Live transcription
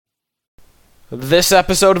This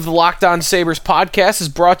episode of the Locked On Sabres podcast is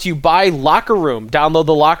brought to you by Locker Room. Download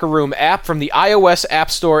the Locker Room app from the iOS App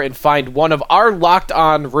Store and find one of our Locked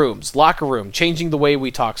On rooms. Locker Room, changing the way we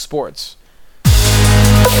talk sports.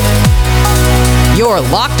 Your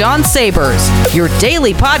Locked On Sabres, your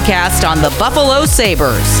daily podcast on the Buffalo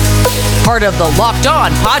Sabres. Part of the Locked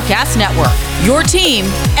On Podcast Network, your team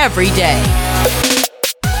every day.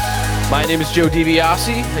 My name is Joe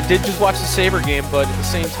DiBiase. I did just watch the Sabre game, but at the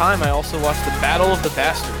same time, I also watched the Battle of the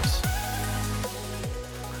Bastards.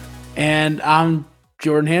 And I'm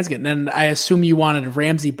Jordan Hanskin, and I assume you wanted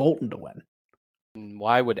Ramsey Bolton to win.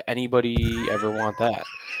 Why would anybody ever want that?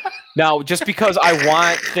 Now, just because I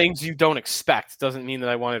want things you don't expect doesn't mean that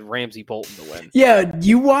I wanted Ramsey Bolton to win. Yeah,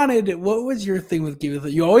 you wanted, what was your thing with Game of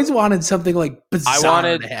Thrones? You always wanted something like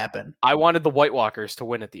bizarre to happen. I wanted the White Walkers to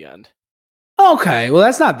win at the end. Okay, well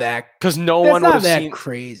that's not that, because no one would have that seen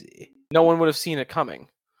crazy. No one would have seen it coming.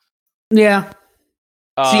 Yeah.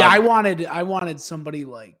 See, I wanted somebody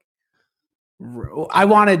like, I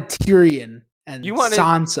wanted Tyrion and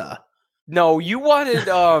Sansa. No, you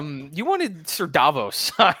wanted Sir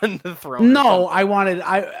Davos on the throne. No,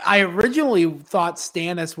 I originally thought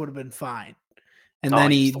Stannis would have been fine. And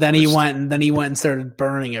then he went and started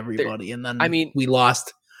burning everybody, and then we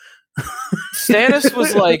lost. Stannis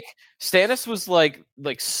was like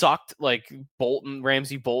sucked like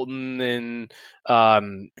Ramsey Bolton and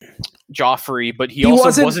Joffrey, but he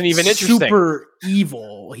also wasn't even interesting. Super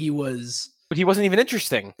evil. But he wasn't even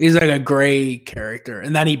interesting. He's like a gray character,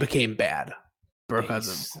 and then he became bad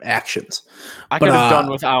because of actions. I could have done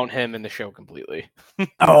without him in the show completely.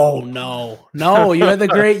 Oh no. You had the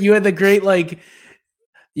great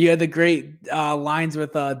lines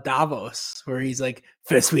with Davos where he's like,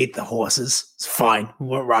 first we eat the horses. It's fine. We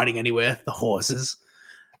weren't riding anywhere. The horses.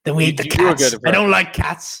 Then we eat the cats. I don't like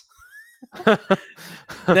cats.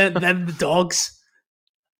 then the dogs.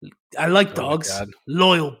 I like dogs.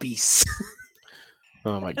 Loyal beasts.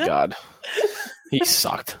 Oh my God. He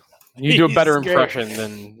sucked. You do a better impression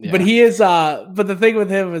than... Yeah. But he is... but the thing with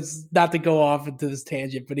him is, not to go off into this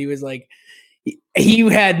tangent, but he was like... He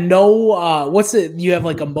had no... you have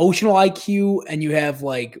like emotional IQ and you have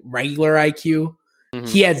like regular IQ. Mm-hmm.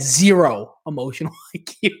 He had zero emotional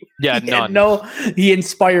IQ. Yeah, none. He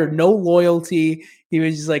inspired no loyalty. He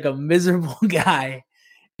was just like a miserable guy.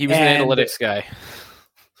 He was an analytics guy.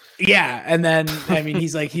 Yeah, and then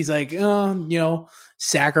he's like,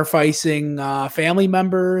 sacrificing family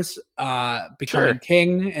members, becoming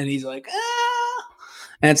king, and he's like,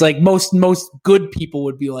 and it's like most good people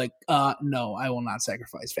would be like, no, I will not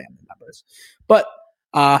sacrifice family members. But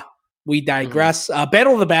we digress.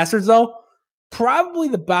 Battle of the Bastards, though, probably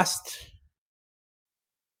the best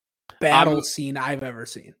battle scene I've ever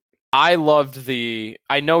seen. I loved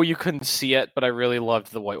I know you couldn't see it, but I really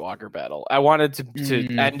loved the White Walker battle. I wanted to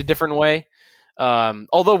end a different way.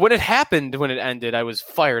 Although when it ended, I was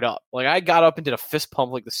fired up. Like I got up and did a fist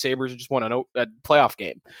pump like the Sabres just won a playoff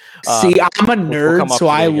game. See, I'm a nerd, so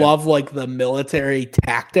I love like the military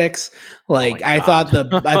tactics. Like I thought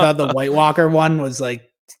the White Walker one was like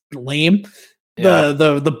lame. Yeah.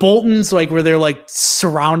 The Boltons, like where they're like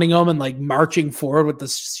surrounding them and like marching forward with the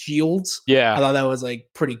shields. Yeah, I thought that was like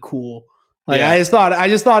pretty cool. Like I just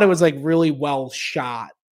thought it was like really well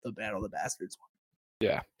shot. The Battle of the Bastards one.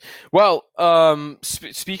 Yeah. Well,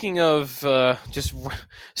 speaking of just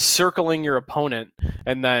circling your opponent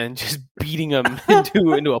and then just beating them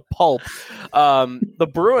into a pulp, the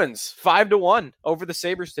Bruins 5-1 over the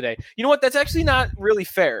Sabres today. You know what? That's actually not really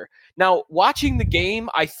fair. Now, watching the game,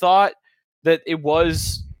 I thought that it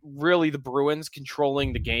was really the Bruins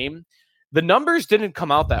controlling the game. The numbers didn't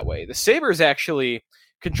come out that way. The Sabres actually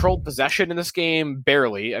controlled possession in this game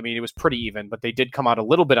barely. I mean, it was pretty even, but they did come out a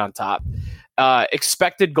little bit on top.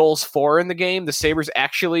 Expected goals for in the game, the Sabres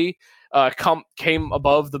actually came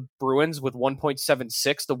above the Bruins with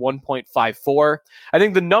 1.76 to 1.54. I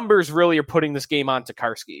think the numbers really are putting this game on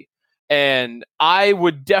Tokarski, and I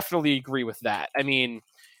would definitely agree with that. I mean,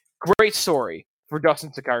 great story for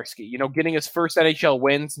Dustin Tokarski, getting his first NHL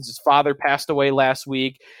win since his father passed away last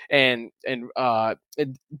week, and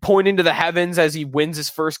pointing to the heavens as he wins his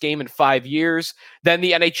first game in 5 years. Then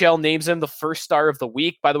the NHL names him the first star of the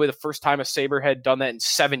week. By the way, the first time a Sabre had done that in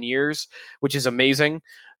 7 years, which is amazing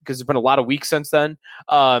because there's been a lot of weeks since then.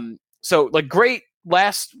 So like great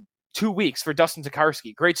last 2 weeks for Dustin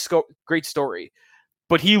Tokarski. Great story.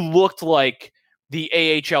 But he looked like the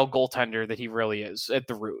AHL goaltender that he really is at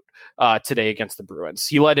the root today against the Bruins.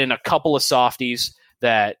 He let in a couple of softies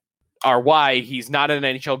that are why he's not an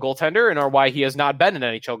NHL goaltender and are why he has not been an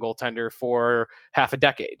NHL goaltender for half a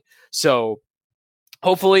decade. So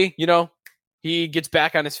hopefully, he gets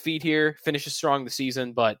back on his feet here, finishes strong the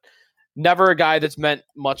season, but never a guy that's meant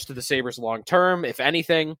much to the Sabres long term. If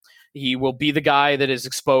anything, he will be the guy that is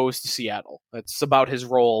exposed to Seattle. That's about his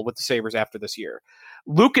role with the Sabres after this year.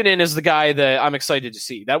 Luukkonen is the guy that I'm excited to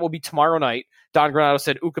see. That will be tomorrow night. Don Granato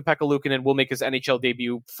said Ukko-Pekka Luukkonen will make his NHL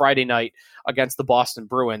debut Friday night against the Boston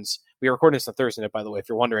Bruins. We are recording this on Thursday night, by the way, if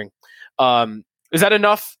you're wondering. Is that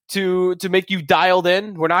enough to make you dialed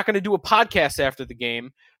in? We're not going to do a podcast after the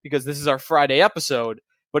game because this is our Friday episode.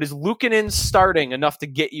 But is Luukkonen starting enough to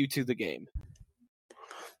get you to the game?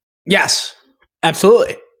 Yes,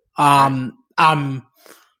 absolutely. I'm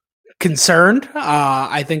concerned.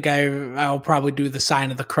 I think I'll probably do the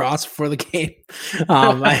sign of the cross for the game.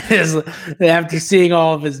 After seeing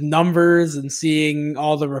all of his numbers and seeing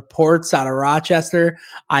all the reports out of Rochester,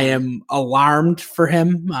 I am alarmed for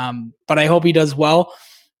him. But I hope he does well.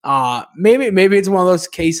 Maybe it's one of those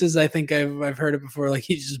cases. I think I've heard it before. Like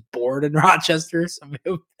he's just bored in Rochester, so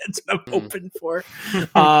maybe that's what I'm hoping for.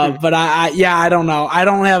 But I don't know. I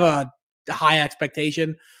don't have a high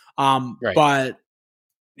expectation. Right. But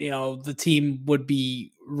the team would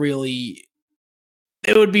be really.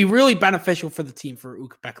 It would be really beneficial for the team for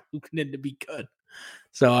Ukko-Pekka Luukkonen to be good.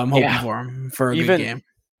 So I'm hoping for him for a good game.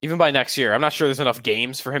 Even by next year, I'm not sure there's enough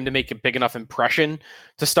games for him to make a big enough impression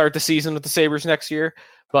to start the season with the Sabres next year.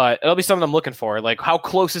 But it'll be something I'm looking for. Like, how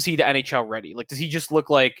close is he to NHL ready? Like, does he just look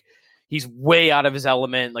like he's way out of his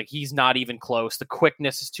element? Like, he's not even close. The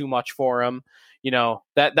quickness is too much for him.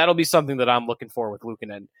 That'll be something that I'm looking for with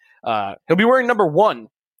Luukkonen. He'll be wearing number 1,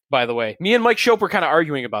 by the way. Me and Mike Schopp were kind of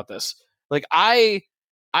arguing about this. Like, I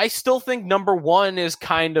still think number 1 is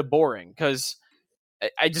kind of boring because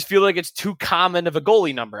I just feel like it's too common of a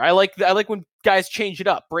goalie number. I like when guys change it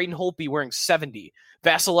up. Braden Holtby wearing 70,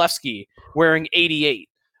 Vasilevsky wearing 88.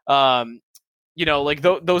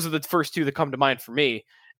 Those are the first 2 that come to mind for me.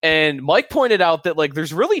 And Mike pointed out that like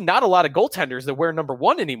there's really not a lot of goaltenders that wear number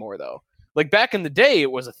 1 anymore, though. Like back in the day,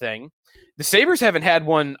 it was a thing. The Sabres haven't had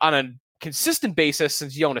one on a consistent basis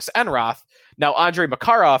since Jonas Enroth. Now Andrei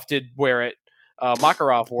Makarov did wear it.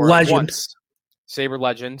 Makarov wore it once. Sabre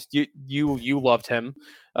legend. You loved him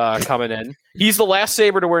coming in. He's the last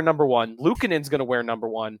Sabre to wear number 1. Luukkonen's going to wear number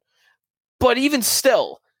 1. But even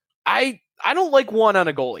still, I don't like 1 on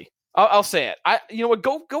a goalie. I'll say it.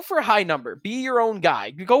 Go for a high number. Be your own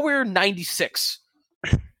guy. Go wear 96.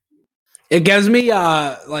 It gives me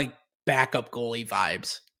like backup goalie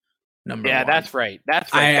vibes. Number 1. That's right.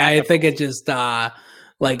 That's right. I think it just there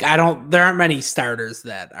aren't many starters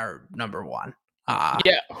that are number 1.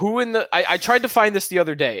 Who in the? I tried to find this the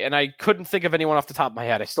other day, and I couldn't think of anyone off the top of my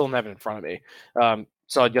head. I still don't have it in front of me,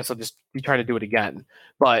 so I guess I'll just be trying to do it again.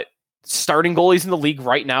 But starting goalies in the league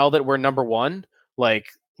right now that were number 1, like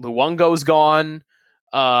Luongo's gone.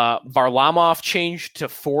 Varlamov changed to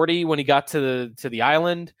 40 when he got to the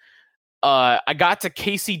island. I got to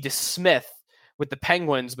Casey DeSmith with the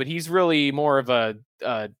Penguins, but he's really more of a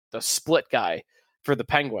split guy for the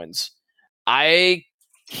Penguins. I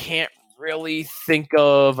can't really think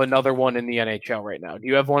of another one in the NHL right now. Do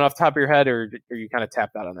you have one off the top of your head, or are you kind of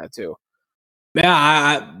tapped out on that too? Yeah,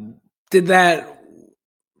 I did that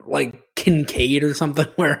like Kincaid or something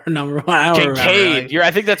where number 1. I don't Kincaid. remember.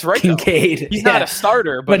 I think that's right. Kincaid. He's not a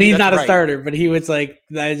starter, but he's not a starter. But he was like,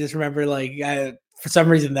 I just remember like for some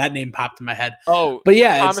reason that name popped in my head. Oh, but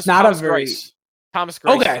yeah, it's not a very Thomas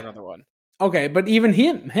Greiss is another one. Okay, but even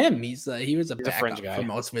him, he was a backup guy for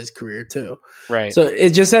most of his career too. Right. So it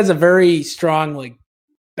just has a very strong like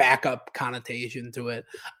backup connotation to it.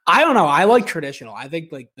 I don't know. I like traditional. I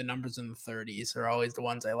think like the numbers in the 30s are always the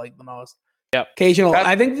ones I like the most. Yep. Occasional.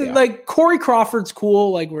 I think that, like Corey Crawford's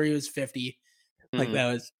cool, like where he was 50. Like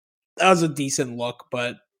that was a decent look,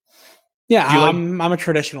 but yeah, I'm a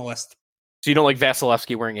traditionalist. So you don't like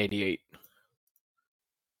Vasilevsky wearing 88?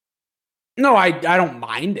 No, I don't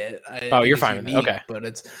mind it. You're fine with it. Okay.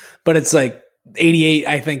 But it's like 88.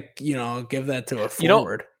 I think give that to a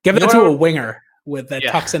forward. Give that to a winger that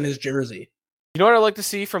tucks in his jersey. You know what I'd like to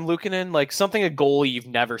see from Luukkonen? Like something a goalie you've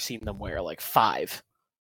never seen them wear, like 5.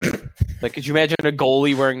 Like, could you imagine a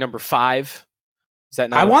goalie wearing number 5? Is that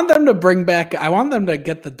not? I want them to bring back. I want them to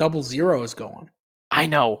get the double zeros going. I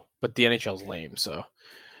know, but the NHL's lame, so.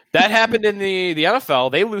 That happened in the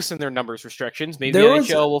NFL. They loosened their numbers restrictions. Maybe the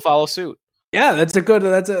NHL will follow suit. Yeah,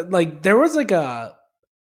 there was like a,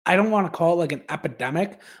 I don't want to call it like an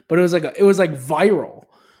epidemic, but it was like viral,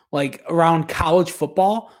 like around college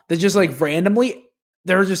football. That just like randomly,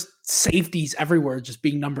 there were just safeties everywhere, just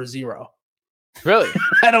being number 0. Really?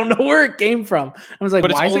 I don't know where it came from. I was like,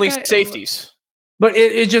 but why it's only safeties. But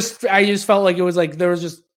I just felt like it was like there was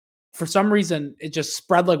just, for some reason, it just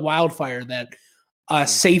spread like wildfire that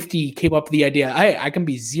safety came up with the idea, hey, I can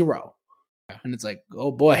be 0. And it's like,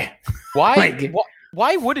 oh boy. Why? Like-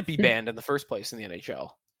 why would it be banned in the first place in the NHL?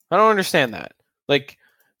 I don't understand that. Like,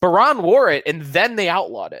 Baron wore it, and then they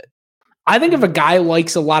outlawed it. I think if a guy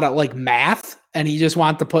likes a lot of like math and he just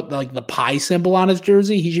wants to put like the pi symbol on his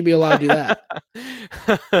jersey, he should be allowed to do that.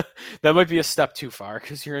 That might be a step too far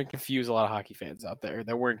because you're going to confuse a lot of hockey fans out there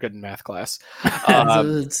that weren't good in math class.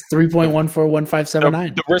 It's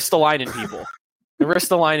 3.141579. The Ristolainen people. The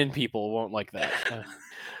Ristolainen people won't like that.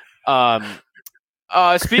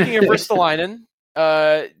 Speaking of Ristolainen,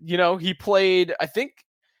 he played, I think,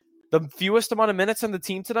 the fewest amount of minutes on the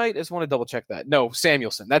team tonight. I just want to double check that. No,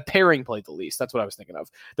 Samuelsson. That pairing played the least. That's what I was thinking of.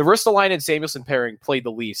 The Ristolainen Samuelsson pairing played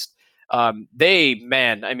the least.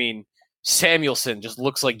 Samuelsson just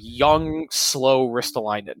looks like young, slow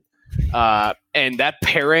Ristolainen. And that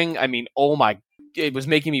pairing, it was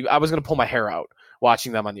making me, I was going to pull my hair out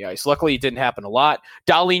watching them on the ice. Luckily, it didn't happen a lot.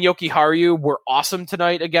 Dahlin Jokiharju were awesome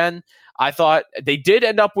tonight again. I thought they did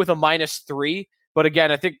end up with a -3, but again,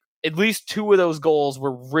 I think at least 2 of those goals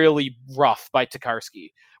were really rough by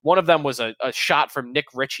Tokarski. One of them was a shot from Nick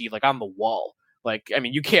Ritchie, like on the wall.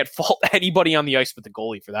 You can't fault anybody on the ice but the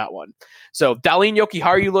goalie for that one. So Dahlin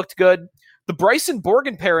Jokiharju looked good. The Bryson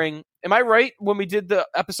Borgen pairing, am I right when we did the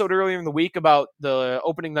episode earlier in the week about the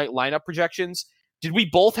opening night lineup projections? Did we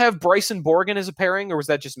both have Bryson Borgen as a pairing, or was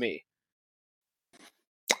that just me?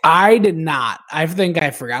 I did not. I think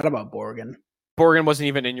I forgot about Borgen. Borgen wasn't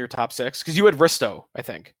even in your top 6 because you had Risto, I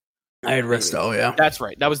think. I had Risto, yeah. That's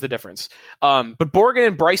right. That was the difference. But Borgen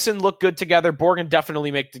and Bryson looked good together. Borgen definitely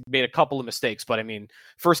made a couple of mistakes, but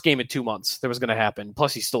first game in 2 months, that was going to happen.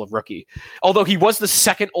 Plus, he's still a rookie. Although he was the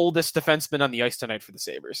second oldest defenseman on the ice tonight for the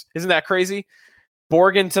Sabres. Isn't that crazy?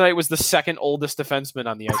 Borgen tonight was the second oldest defenseman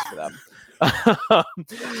on the ice for them.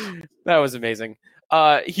 That was amazing.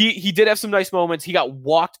 He did have some nice moments. He got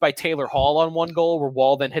walked by Taylor Hall on one goal where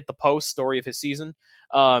Wall then hit the post, story of his season.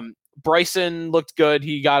 Bryson looked good.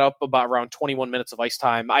 He got up about around 21 minutes of ice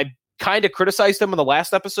time. I kind of criticized him in the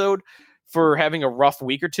last episode for having a rough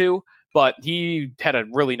week or two, but he had a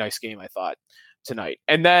really nice game, I thought, tonight.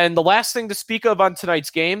 And then the last thing to speak of on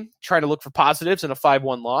tonight's game, trying to look for positives in a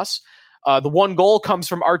 5-1 loss, the one goal comes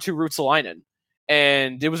from Arttu Ruotsalainen.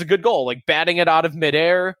 And it was a good goal, like batting it out of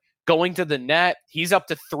midair, going to the net. He's up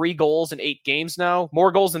to 3 goals in 8 games now.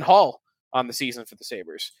 More goals than Hall on the season for the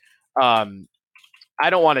Sabres. I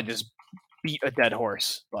don't want to just beat a dead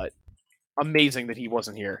horse, but amazing that he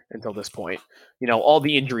wasn't here until this point. All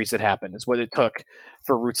the injuries that happened is what it took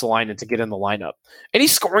for Ruotsalainen to get in the lineup. And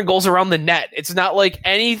he's scoring goals around the net. It's not like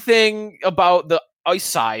anything about the ice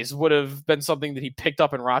size would have been something that he picked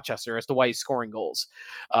up in Rochester as to why he's scoring goals.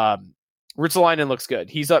 Ruotsalainen looks good.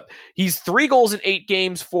 He's 3 goals in 8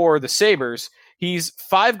 games for the Sabres. He's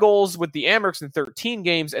 5 goals with the Amherst in 13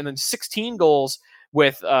 games, and then 16 goals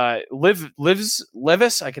with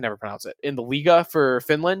Levis, I can never pronounce it, in the Liga for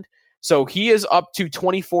Finland. So he is up to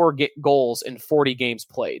 24 goals in 40 games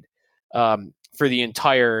played for the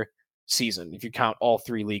entire season, if you count all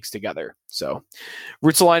 3 leagues together. So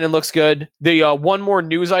Ruotsalainen looks good. The one more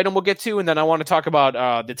news item we'll get to, and then I want to talk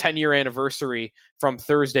about the 10-year anniversary from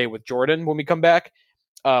Thursday with Jordan when we come back.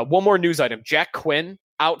 One more news item. Jack Quinn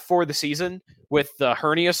out for the season with the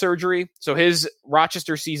hernia surgery. So his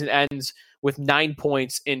Rochester season ends with 9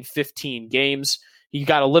 points in 15 games. He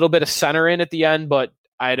got a little bit of center in at the end, but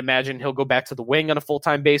I'd imagine he'll go back to the wing on a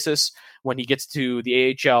full-time basis when he gets to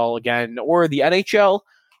the AHL again or the NHL.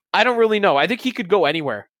 I don't really know. I think he could go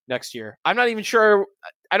anywhere next year. I'm not even sure.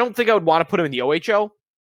 I don't think I would want to put him in the OHL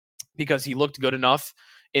because he looked good enough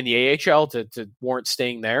in the AHL to warrant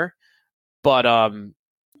staying there. But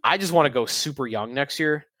I just want to go super young next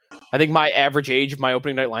year. I think my average age of my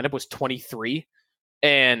opening night lineup was 23.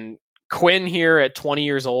 And Quinn here at 20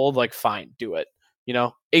 years old, fine, do it.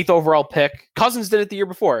 8th overall pick. Cousins did it the year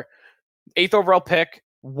before. 8th overall pick,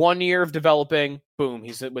 1 year of developing, boom,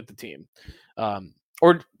 he's with the team.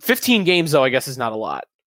 Or 15 games, though, I guess is not a lot.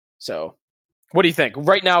 So what do you think?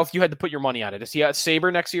 Right now, if you had to put your money on it, is he at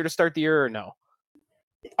Sabre next year to start the year or no?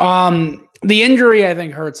 The injury, I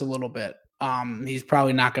think, hurts a little bit. He's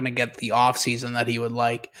probably not going to get the off season that he would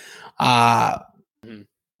like. But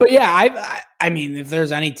yeah, I mean, if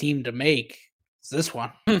there's any team to make, it's this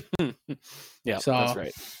one. Yeah, so that's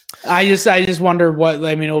right. I just wonder what.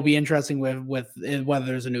 It'll be interesting with whether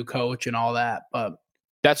there's a new coach and all that. But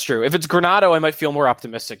that's true. If it's Granato, I might feel more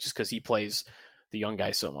optimistic just because he plays the young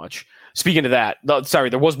guy so much. Speaking of that,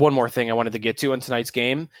 there was one more thing I wanted to get to in tonight's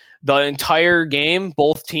game. The entire game,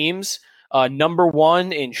 both teams, number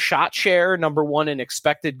 1 in shot share, number 1 in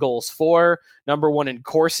expected goals for, number 1 in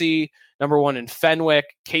Corsi, number 1 in Fenwick,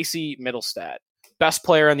 Casey Middlestat. best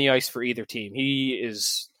player on the ice for either team. He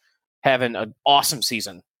is having an awesome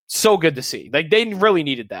season. So good to see. Like, they really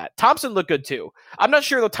needed that. Thompson looked good too. I'm not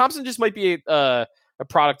sure though. Thompson just might be a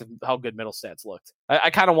product of how good Middlestad's looked.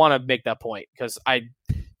 I kind of want to make that point because I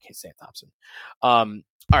can't say Thompson.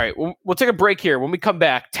 All right, we'll take a break here. When we come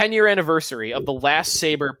back, 10-year anniversary of the last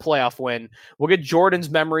Sabre playoff win. We'll get Jordan's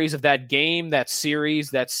memories of that game, that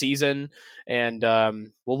series, that season, and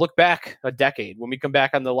we'll look back a decade when we come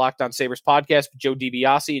back on the Locked On Sabres podcast with Joe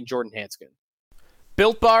DiBiase and Jordan Hanskin.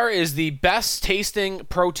 Built Bar is the best tasting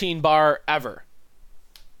protein bar ever.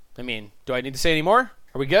 I mean, do I need to say any more?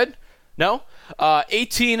 Are we good? No?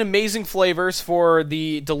 18 amazing flavors for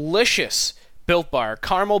the delicious Built Bar.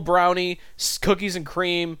 Caramel brownie, cookies and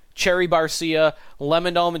cream, cherry barcia,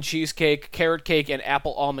 lemon almond cheesecake, carrot cake, and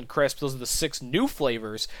apple almond crisp. Those are the 6 new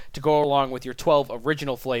flavors to go along with your 12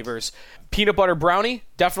 original flavors. Peanut butter brownie,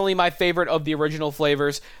 definitely my favorite of the original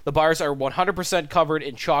flavors. The bars are 100% covered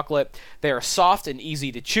in chocolate. They are soft and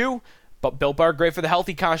easy to chew. But Built Bar, great for the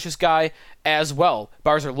healthy conscious guy as well.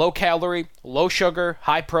 Bars are low calorie, low sugar,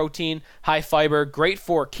 high protein, high fiber, great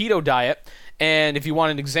for keto diet. And if you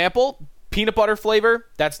want an example, peanut butter flavor,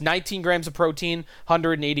 that's 19 grams of protein,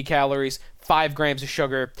 180 calories, 5 grams of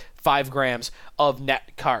sugar, 5 grams of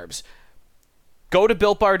net carbs. Go to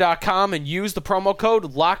BuiltBar.com and use the promo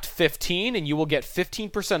code LOCKED15 and you will get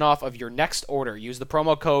 15% off of your next order. Use the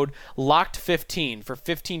promo code LOCKED15 for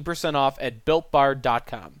 15% off at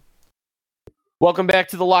BuiltBar.com. Welcome back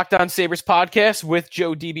to the Locked On Sabres podcast with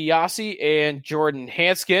Joe DiBiase and Jordan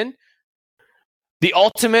Hanskin. The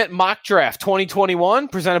Ultimate Mock Draft 2021,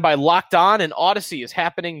 presented by Locked On and Odyssey, is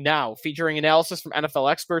happening now, featuring analysis from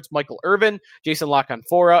NFL experts Michael Irvin, Jason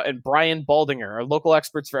LaConfora, and Brian Baldinger, our local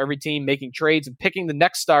experts for every team making trades and picking the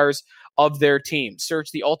next stars of their team.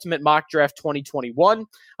 Search the Ultimate Mock Draft 2021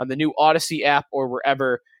 on the new Odyssey app or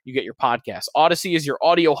wherever you get your podcasts. Odyssey is your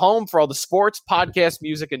audio home for all the sports, podcasts,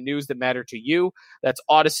 music, and news that matter to you. That's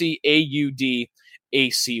Odyssey, AUDACY.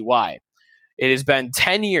 It has been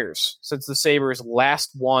 10 years since the Sabres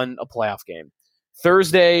last won a playoff game.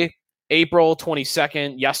 Thursday, April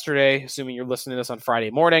 22nd, yesterday, assuming you're listening to this on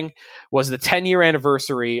Friday morning, was the 10-year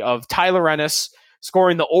anniversary of Tyler Ennis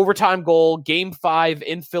scoring the overtime goal, Game 5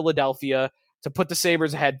 in Philadelphia, to put the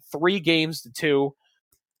Sabres ahead 3-2.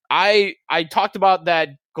 I talked about that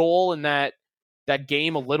goal and that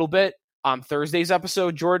game a little bit on Thursday's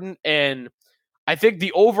episode, Jordan, and I think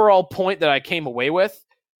the overall point that I came away with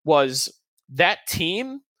was that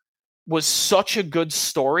team was such a good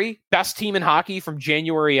story. Best team in hockey from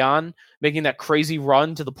January on, making that crazy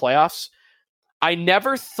run to the playoffs. I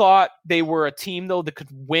never thought they were a team, though, that could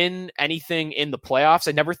win anything in the playoffs.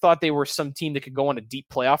 I never thought they were some team that could go on a deep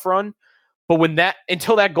playoff run. But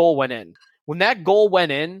until that goal went in, when that goal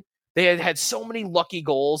went in, they had so many lucky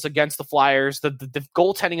goals against the Flyers. The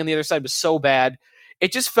goaltending on the other side was so bad.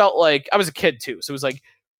 It just felt like I was a kid too. So it was like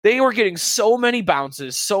they were getting so many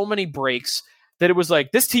bounces, so many breaks that it was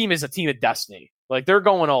like this team is a team of destiny. Like they're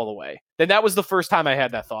going all the way. Then that was the first time I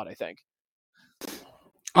had that thought, I think.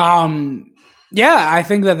 Yeah, I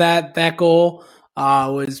think that goal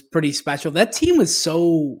was pretty special. That team was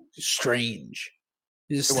so strange.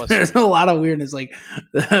 There's a lot of weirdness. Like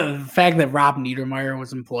the fact that Rob Niedermeyer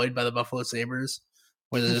was employed by the Buffalo Sabres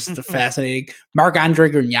was just fascinating.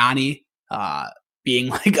 Marc-Andre Grignani being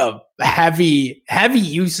like a heavy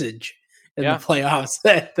usage in the playoffs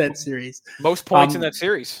that series. Most points in that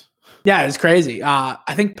series. Yeah, it's crazy. I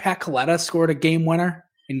think Pat Coletta scored a game winner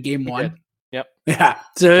in game 1. Did. Yep. Yeah.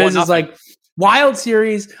 So this is like wild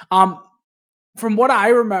series. From what I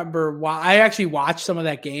remember, I actually watched some of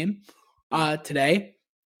that game today.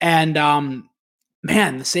 And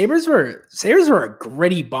man, the Sabres were a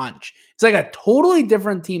gritty bunch. It's like a totally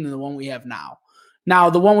different team than the one we have now. Now,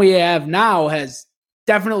 the one we have now has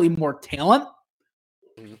definitely more talent,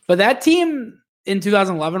 but that team in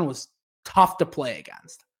 2011 was tough to play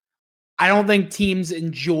against. I don't think teams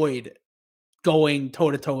enjoyed going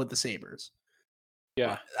toe-to-toe with the Sabres.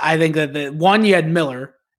 Yeah. I think that you had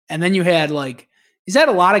Miller, and then you had he's had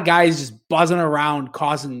a lot of guys just buzzing around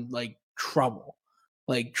causing trouble.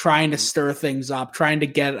 Like trying to stir things up, trying to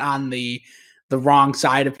get on the wrong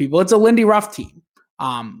side of people. It's a Lindy Ruff team.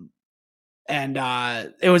 And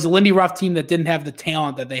it was a Lindy Ruff team that didn't have the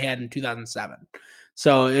talent that they had in 2007.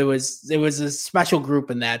 So it was a special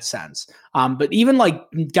group in that sense. But even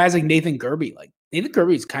guys like Nathan Gerbe, Nathan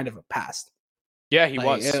Gerbe is kind of a pest. Yeah, he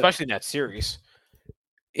was, especially in that series.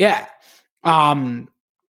 Yeah.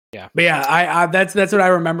 Yeah, but yeah, that's what I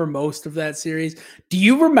remember most of that series. Do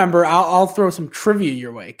you remember? I'll throw some trivia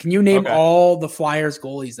your way. Can you name all the Flyers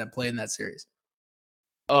goalies that played in that series?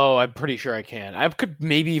 Oh, I'm pretty sure I can. I could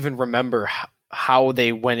maybe even remember how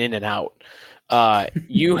they went in and out.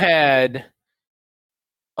 You had.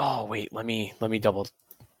 Oh wait, let me double.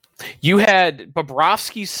 You had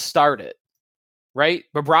Bobrovsky start it, right?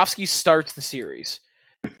 Bobrovsky starts the series,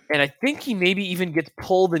 and I think he maybe even gets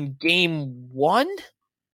pulled in game one.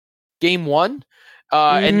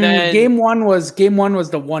 And then game one was the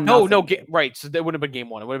 1-0. Right. So that would have been game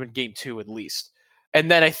one. It would have been game two at least. And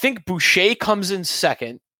then I think Boucher comes in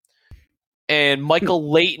second, and Michael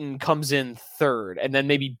Leighton comes in third, and then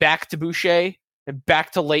maybe back to Boucher and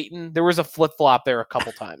back to Leighton. There was a flip flop there a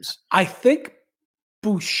couple times. I think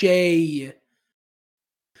Boucher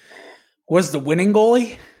was the winning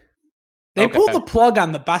goalie. They pulled the plug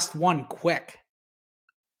on the best one quick.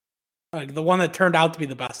 Like the one that turned out to be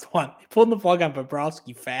the best one. They pulled the plug on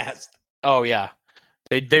Bobrovsky fast. Oh yeah.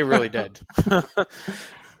 They really did.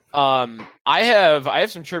 I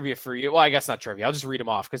have some trivia for you. Well, I guess not trivia. I'll just read them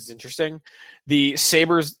off because it's interesting. The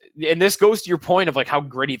Sabres, and this goes to your point of like how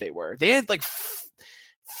gritty they were. They had like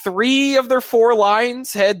 3 of their 4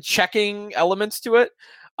 lines had checking elements to it.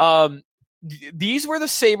 These were the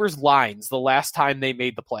Sabres lines the last time they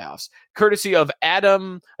made the playoffs, courtesy of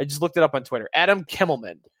Adam. I just looked it up on Twitter. Adam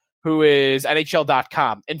Kimmelman, who is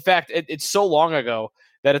NHL.com. In fact, it's so long ago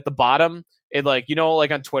that at the bottom, it like,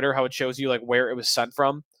 like on Twitter, how it shows you like where it was sent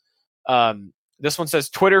from. This one says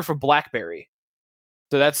Twitter for BlackBerry.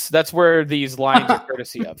 So that's where these lines are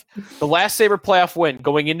courtesy of. The last Sabre playoff win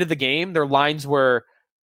going into the game, their lines were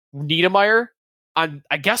Niedermayer on,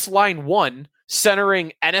 I guess, line 1,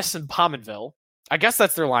 centering Ennis and Pominville. I guess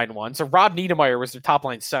that's their line 1. So Rob Niedermayer was their top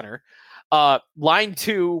line center. Line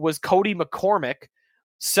 2 was Cody McCormick,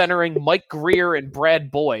 centering Mike Greer and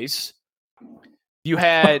Brad Boyes. You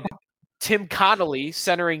had Tim Connolly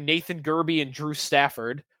centering Nathan Gerbe and Drew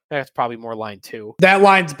Stafford. That's probably more line 2. That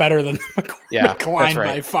line's better than the right. line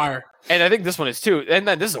by far. And I think this one is too. And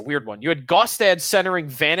then this is a weird one. You had Gaustad centering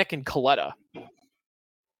Vanek and Coletta.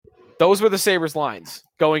 Those were the Sabres lines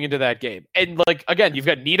going into that game. And like, again, you've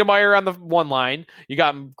got Niedermayer on the one line. You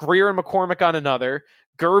got Greer and McCormick on another.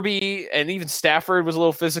 Gerbe and even Stafford was a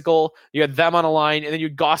little physical. You had them on a line, and then you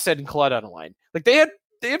had Gaustad and Coletta on a line. Like they had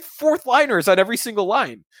fourth liners on every single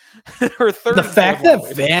line. Or third. The fact that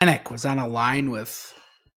Vanek was on a line with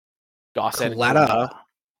Gaustad Coletta,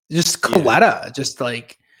 just Coletta, just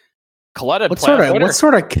like Coletta. What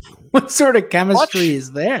sort of chemistry clutch.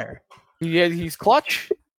 Is there? Yeah, he's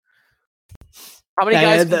clutch. How many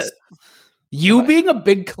guys? You being a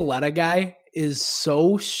big Coletta guy is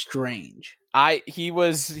so strange. He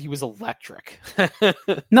was electric.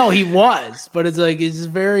 No, he was, but it's like it's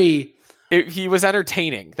very. He was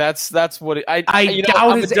entertaining. That's what I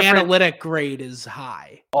doubt his analytic grade is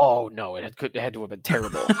high. Oh no, it had to have been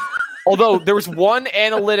terrible. Although there was one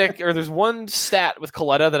there's one stat with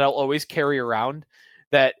Coletta that I'll always carry around.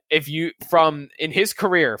 That in his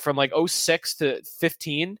career from like 06 to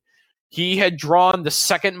 15, he had drawn the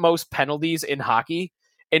second most penalties in hockey.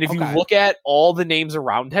 And if you look at all the names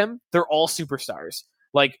around him, they're all superstars.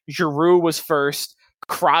 Like Giroux was first,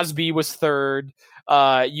 Crosby was third.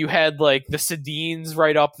 You had like the Sedins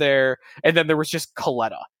right up there, and then there was just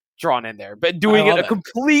Coletta drawn in there, but doing it a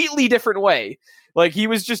completely different way. Like he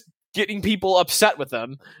was just getting people upset with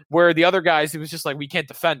them, where the other guys, he was just like, we can't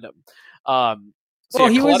defend him.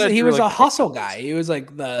 He was a hustle guy. He was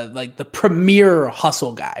like the premier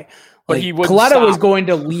hustle guy. Like Coletta was going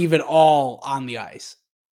to leave it all on the ice.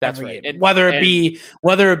 That's right. Whether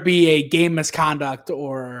it be a game misconduct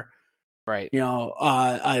or right,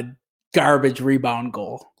 a garbage rebound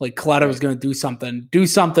goal. Like Coletta was going to do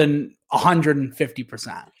something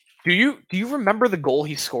 150%. Do you remember the goal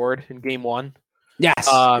he scored in game 1? Yes.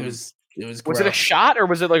 It was it a shot or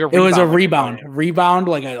was it like a rebound? It was a rebound,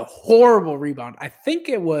 like a horrible rebound. I think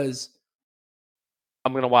it was.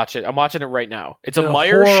 I'm going to watch it. I'm watching it right now. It's a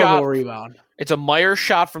Meyer shot. Rebound. It's a Meyer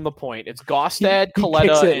shot from the point. It's Gaustad,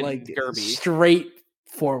 Coletta, and like Gerbe. Straight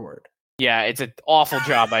forward. Yeah, it's an awful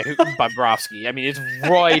job by Bobrovsky. I mean, it's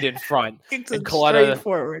right in front. It's straight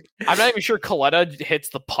forward. I'm not even sure Coletta hits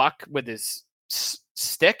the puck with his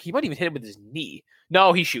stick. He might even hit it with his knee.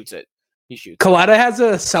 No, he shoots it. Coletta has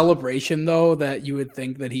a celebration, though, that you would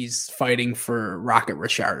think that he's fighting for Rocket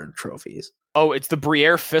Richard trophies. Oh, it's the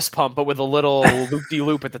Briere fist pump, but with a little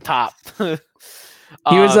loop-de-loop at the top.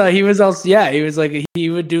 He was like he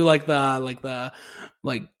would do like the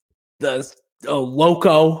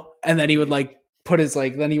loco, and then he would like put his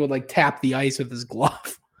then he would like tap the ice with his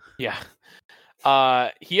glove. Yeah.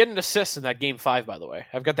 He had an assist in that game 5, by the way.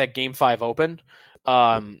 I've got that game 5 open.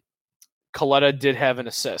 Coletta did have an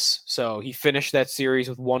assist, so he finished that series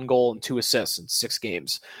with 1 goal and 2 assists in 6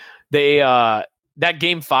 games. They that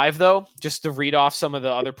game 5, though, just to read off some of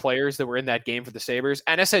the other players that were in that game for the Sabres,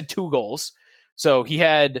 Ennis had 2 goals. So he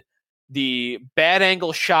had the bad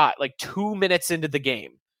angle shot like 2 minutes into the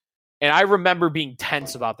game. And I remember being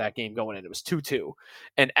tense about that game going in. It was 2-2.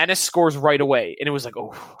 And Ennis scores right away. And it was like, oh,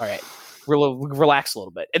 all right, relax a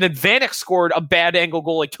little bit. And then Vanek scored a bad angle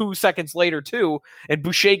goal like 2 seconds later, too. And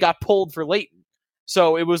Boucher got pulled for Leighton.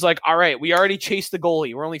 So it was like, all right, we already chased the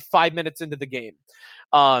goalie. We're only 5 minutes into the game.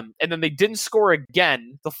 And then they didn't score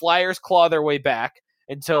again. The Flyers claw their way back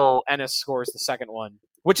until Ennis scores the second one,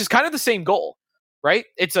 which is kind of the same goal, right?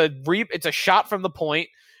 It's a shot from the point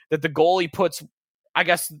that the goalie puts. I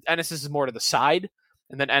guess Ennis is more to the side,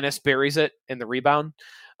 and then Ennis buries it in the rebound.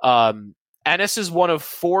 Ennis is one of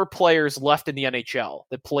 4 players left in the NHL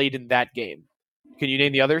that played in that game. Can you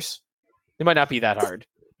name the others? It might not be that hard.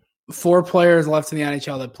 4 players left in the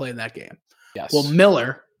NHL that played in that game. Yes. Well,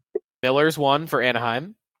 Miller's one for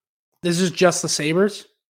Anaheim. This is just the Sabres?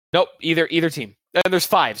 Nope, either team. And there's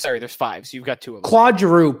 5. Sorry, there's 5. So you've got 2 of them. Claude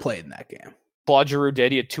Giroux played in that game. Claude Giroux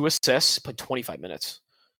did. He had 2 assists, played 25 minutes.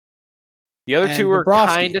 The other And 2 were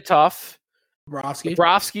kind of tough.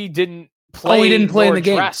 Bobrovsky didn't play. Oh, he didn't play in the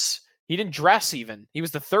game. He didn't dress even. He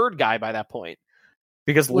was the 3rd guy by that point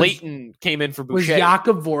because Leighton came in for Boucher. Was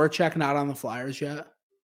Jakub Voracek not on the Flyers yet?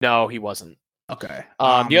 No, he wasn't. Okay.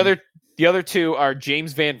 The other 2 are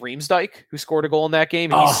James Van Riemsdyk, who scored a goal in that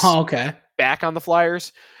game. And he's okay. Back on the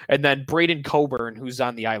Flyers, and then Braden Coburn, who's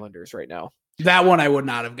on the Islanders right now. That one I would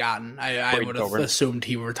not have gotten. I would have assumed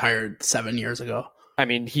he retired 7 years ago. I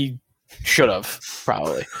mean, he should have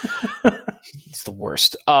probably. It's the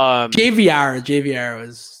worst. JVR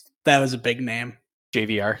was a big name.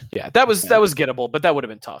 JVR, yeah, that was gettable, but that would have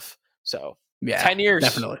been tough. So yeah, 10 years,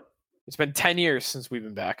 definitely. It's been 10 years since we've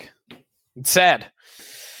been back. It's sad.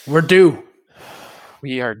 We're due.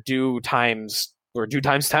 We are due times. We're due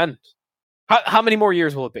times 10. How many more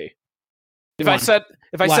years will it be? Less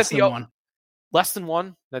than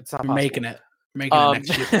 1, that's not possible. Making it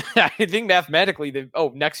next year. I think mathematically,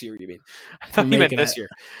 next year, you mean? I thought you meant this year.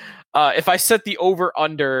 If I set the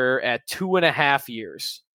over-under at 2.5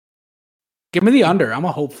 years. Give me the under. I'm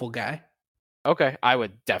a hopeful guy. Okay. I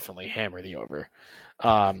would definitely hammer the over.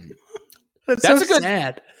 That's so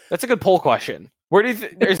sad. That's a good poll question. Where do you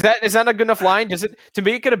is that a good enough line? Does it, to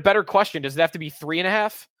make it a better question, does it have to be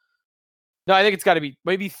 3.5? No, I think it's got to be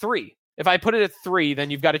maybe 3. If I put it at 3, then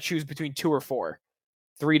you've got to choose between 2 or 4.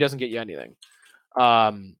 3 doesn't get you anything.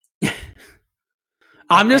 I'm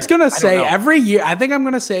just going to say every year, I think I'm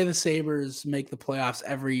going to say the Sabres make the playoffs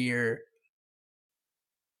every year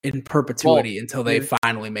in perpetuity until they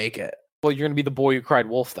finally make it. Well, you're going to be the boy who cried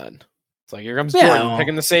wolf then. It's like, here comes Jordan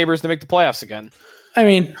picking the Sabres to make the playoffs again. I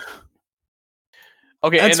mean,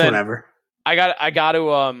 okay, that's and then whatever. I got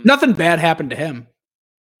to nothing bad happened to him.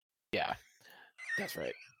 Yeah. That's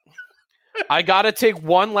right. I got to take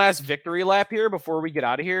one last victory lap here before we get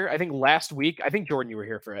out of here. I think last week, Jordan, you were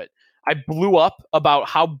here for it. I blew up about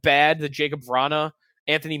how bad the Jacob Vrana,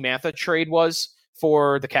 Anthony Mantha trade was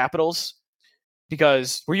for the Capitals.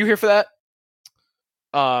 Because, were you here for that?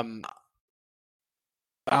 After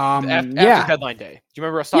deadline day. Do you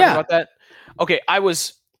remember us talking about that? Okay, I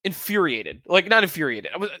was infuriated. Like, not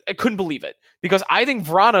infuriated. I couldn't believe it. Because I think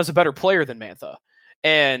Vrana is a better player than Mantha.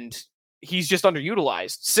 And he's just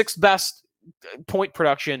underutilized. 6th best point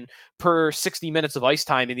production per 60 minutes of ice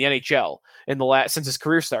time in the NHL since his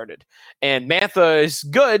career started. And Mantha is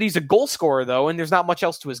good. He's a goal scorer, though, and there's not much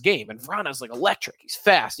else to his game. And Vrana's like electric. He's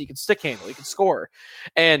fast. He can stick handle. He can score.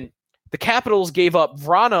 And the Capitals gave up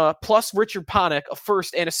Vrana plus Richard Panik, a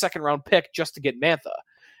 1st and a 2nd round pick, just to get Mantha.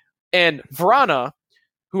 And Vrana,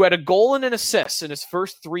 who had a goal and an assist in his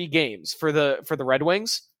first 3 games for the Red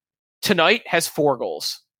Wings, tonight has 4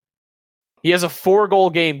 goals. He has a 4-goal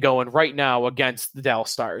game going right now against the Dallas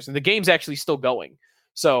Stars, and the game's actually still going.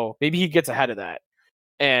 So maybe he gets ahead of that.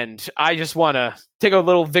 And I just want to take a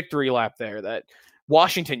little victory lap there that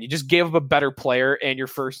Washington, you just gave up a better player and your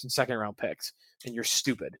 1st and 2nd round picks, and you're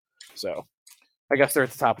stupid. So I guess they're at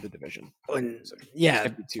the top of the division. So, yeah.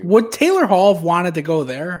 Would Taylor Hall have wanted to go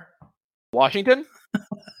there? Washington?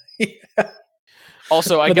 Yeah.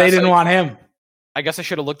 Also, but they didn't want him. I guess I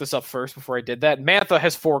should have looked this up first before I did that. Mantha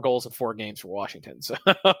has 4 goals in 4 games for Washington, so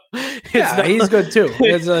he's good too.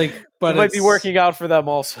 It's like, but it might be working out for them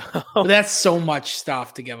also. That's so much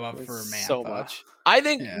stuff to give up for Mantha. So much. I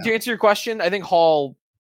think to answer your question, I think Hall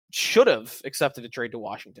should have accepted a trade to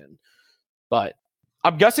Washington, but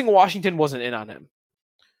I'm guessing Washington wasn't in on him.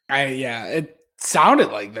 It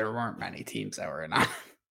sounded like there weren't many teams that were in on him.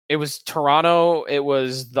 It was Toronto. It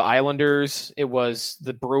was the Islanders. It was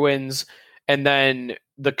the Bruins. And then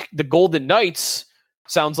the Golden Knights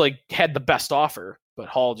sounds like had the best offer, but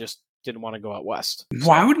Hall just didn't want to go out west.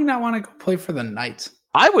 Why would he not want to go play for the Knights?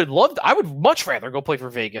 I would much rather go play for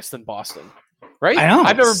Vegas than Boston. Right? I know.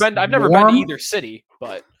 I've never been to either city,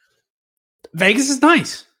 but Vegas is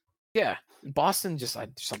nice. Yeah. Boston, just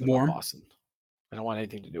something Warm. about Boston. I don't want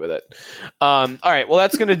anything to do with it. All right. Well,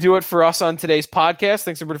 that's going to do it for us on today's podcast.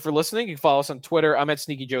 Thanks everybody for listening. You can follow us on Twitter. I'm at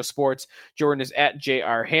Sneaky Joe Sports. Jordan is at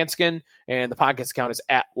JR Hanskin, and the podcast account is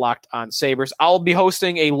at Locked On Sabres. I'll be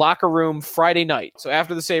hosting a locker room Friday night. So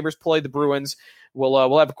after the Sabres play the Bruins,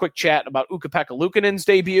 we'll have a quick chat about Ukko-Pekka Luukkonen's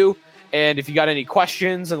debut. And if you got any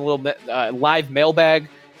questions and a little live mailbag, you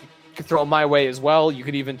can throw them my way as well. You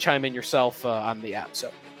could even chime in yourself on the app.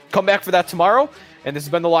 So come back for that tomorrow. And this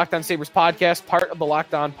has been the Locked On Sabres podcast, part of the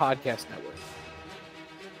Locked On Podcast Network.